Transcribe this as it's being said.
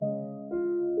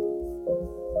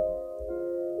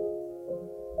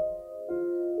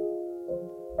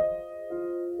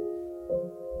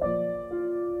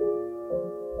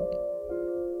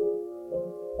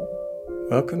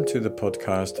Welcome to the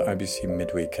podcast IBC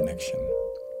Midweek Connection.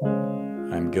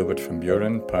 I'm Gilbert van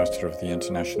Buren, pastor of the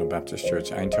International Baptist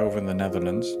Church Eindhoven, the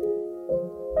Netherlands.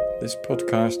 This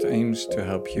podcast aims to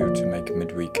help you to make a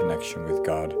midweek connection with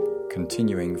God,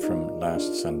 continuing from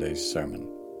last Sunday's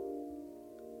sermon.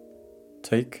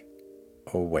 Take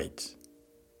or wait.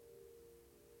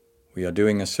 We are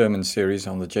doing a sermon series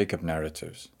on the Jacob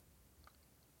narratives.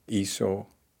 Esau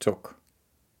took.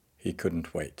 He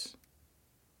couldn't wait.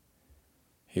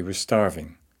 He was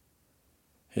starving.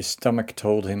 His stomach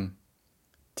told him,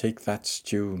 "Take that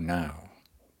stew now,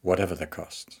 whatever the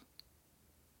cost."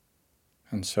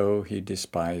 And so he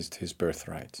despised his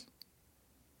birthright.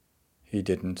 He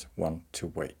didn't want to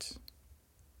wait.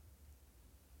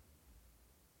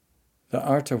 The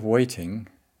art of waiting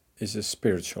is a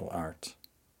spiritual art.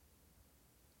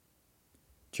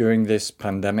 During this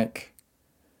pandemic,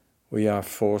 we are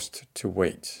forced to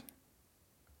wait.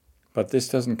 But this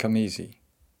doesn't come easy.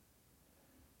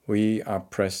 We are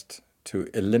pressed to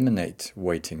eliminate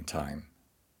waiting time,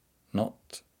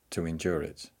 not to endure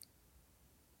it.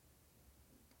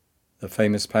 The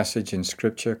famous passage in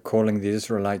Scripture calling the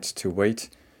Israelites to wait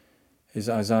is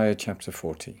Isaiah chapter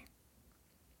 40.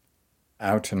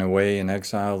 Out and away in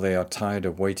exile, they are tired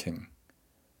of waiting.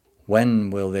 When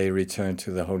will they return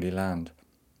to the Holy Land?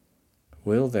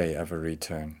 Will they ever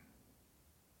return?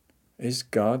 Is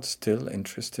God still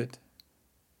interested?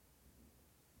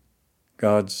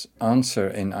 God's answer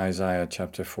in Isaiah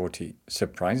chapter 40,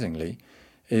 surprisingly,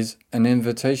 is an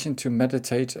invitation to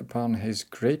meditate upon His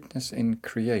greatness in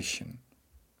creation.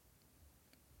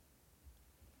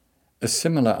 A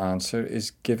similar answer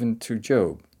is given to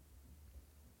Job.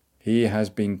 He has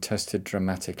been tested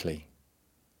dramatically.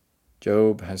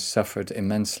 Job has suffered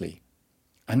immensely,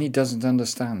 and he doesn't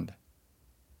understand.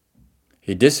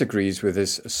 He disagrees with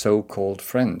his so-called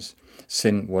friends.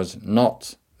 Sin was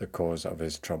not the cause of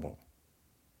his trouble.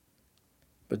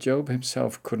 But Job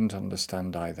himself couldn't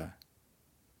understand either.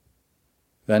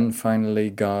 Then finally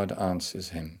God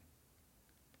answers him,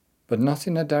 but not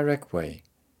in a direct way.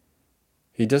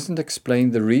 He doesn't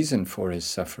explain the reason for his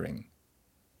suffering.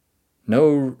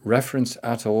 No reference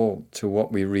at all to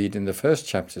what we read in the first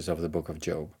chapters of the book of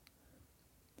Job.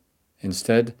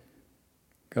 Instead,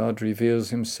 God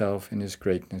reveals himself in his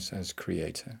greatness as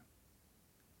creator.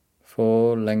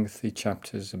 4 lengthy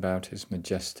chapters about his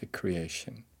majestic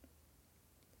creation.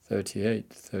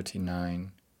 38,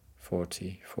 39,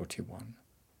 40, 41.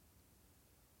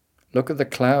 Look at the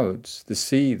clouds, the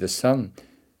sea, the sun,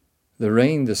 the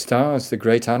rain, the stars, the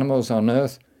great animals on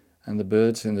earth, and the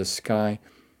birds in the sky,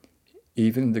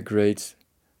 even the great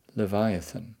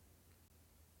Leviathan.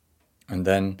 And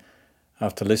then,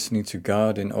 after listening to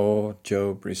God in awe,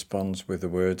 Job responds with the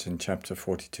words in chapter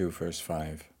 42, verse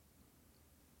 5.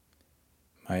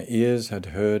 My ears had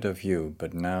heard of you,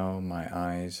 but now my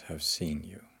eyes have seen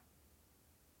you.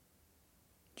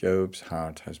 Job's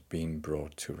heart has been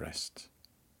brought to rest.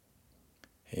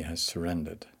 He has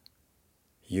surrendered.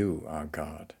 You are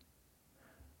God.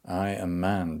 I am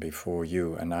man before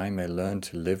you, and I may learn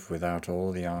to live without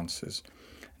all the answers,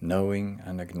 knowing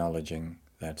and acknowledging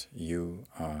that you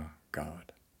are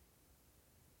God.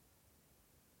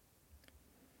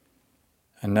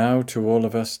 And now to all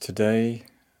of us today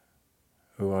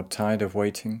who are tired of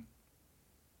waiting,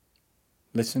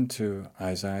 listen to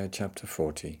Isaiah chapter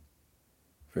 40.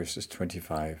 Verses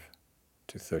 25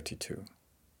 to 32.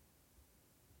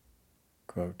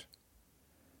 Quote,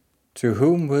 "To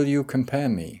whom will you compare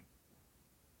me?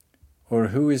 Or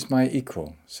who is my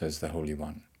equal, says the Holy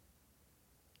One?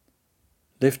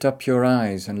 Lift up your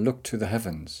eyes and look to the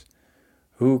heavens.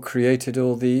 Who created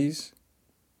all these?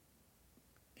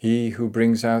 He who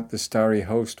brings out the starry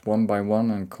host one by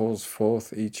one and calls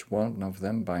forth each one of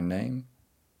them by name?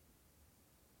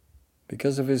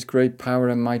 Because of his great power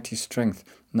and mighty strength,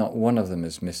 not one of them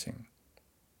is missing.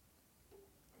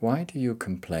 Why do you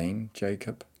complain,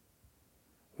 Jacob?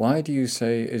 Why do you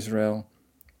say, Israel,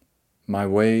 my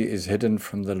way is hidden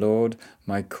from the Lord,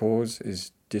 my cause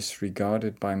is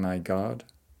disregarded by my God?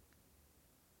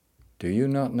 Do you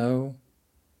not know?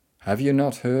 Have you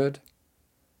not heard?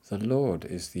 The Lord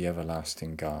is the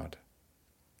everlasting God,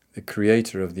 the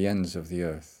creator of the ends of the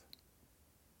earth.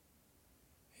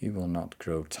 He will not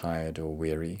grow tired or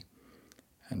weary,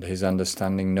 and his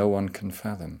understanding no one can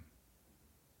fathom.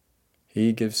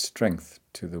 He gives strength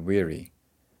to the weary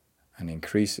and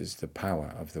increases the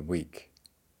power of the weak.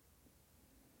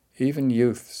 Even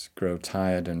youths grow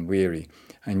tired and weary,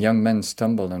 and young men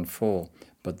stumble and fall,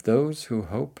 but those who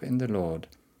hope in the Lord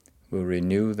will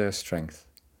renew their strength.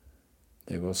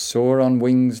 They will soar on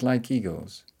wings like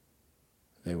eagles.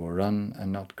 They will run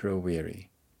and not grow weary.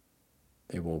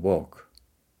 They will walk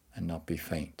and not be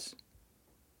faint."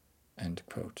 End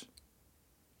quote.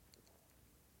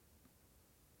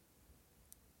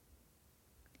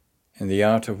 In the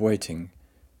art of waiting,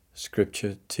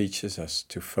 Scripture teaches us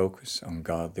to focus on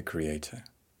God the Creator.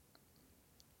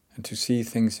 And to see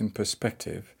things in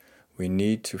perspective, we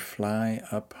need to fly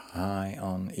up high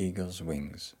on eagle's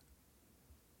wings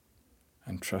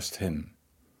and trust Him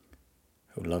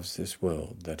who loves this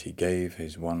world, that He gave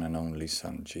His one and only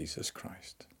Son, Jesus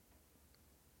Christ.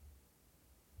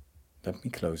 Let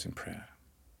me close in prayer.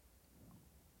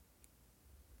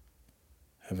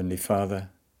 Heavenly Father,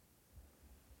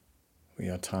 we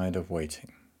are tired of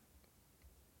waiting.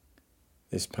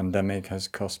 This pandemic has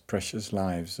cost precious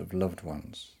lives of loved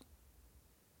ones.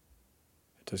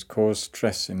 It has caused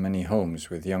stress in many homes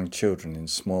with young children in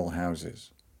small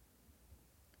houses.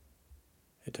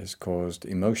 It has caused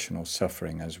emotional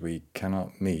suffering as we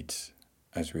cannot meet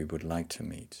as we would like to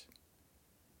meet.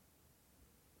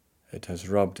 It has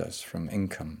robbed us from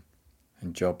income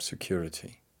and job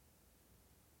security,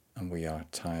 and we are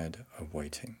tired of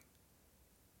waiting.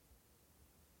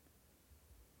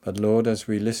 But Lord, as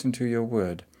we listen to your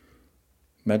word,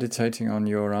 meditating on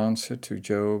your answer to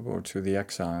Job or to the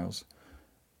exiles,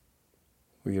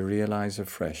 we realize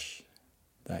afresh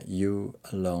that you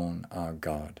alone are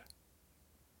God,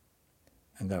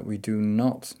 and that we do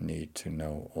not need to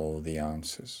know all the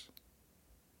answers,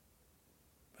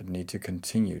 but need to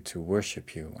continue to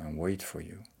worship you and wait for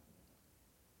you.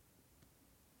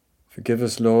 Forgive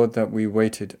us, Lord, that we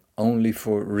waited only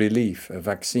for relief, a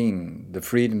vaccine, the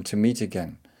freedom to meet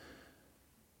again.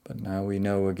 But now we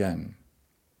know again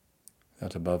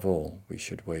that above all we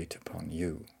should wait upon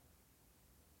you.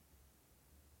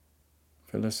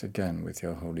 Fill us again with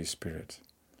your Holy Spirit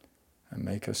and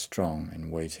make us strong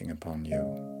in waiting upon you.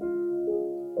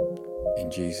 In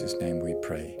Jesus' name we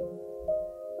pray.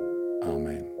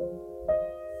 Amen.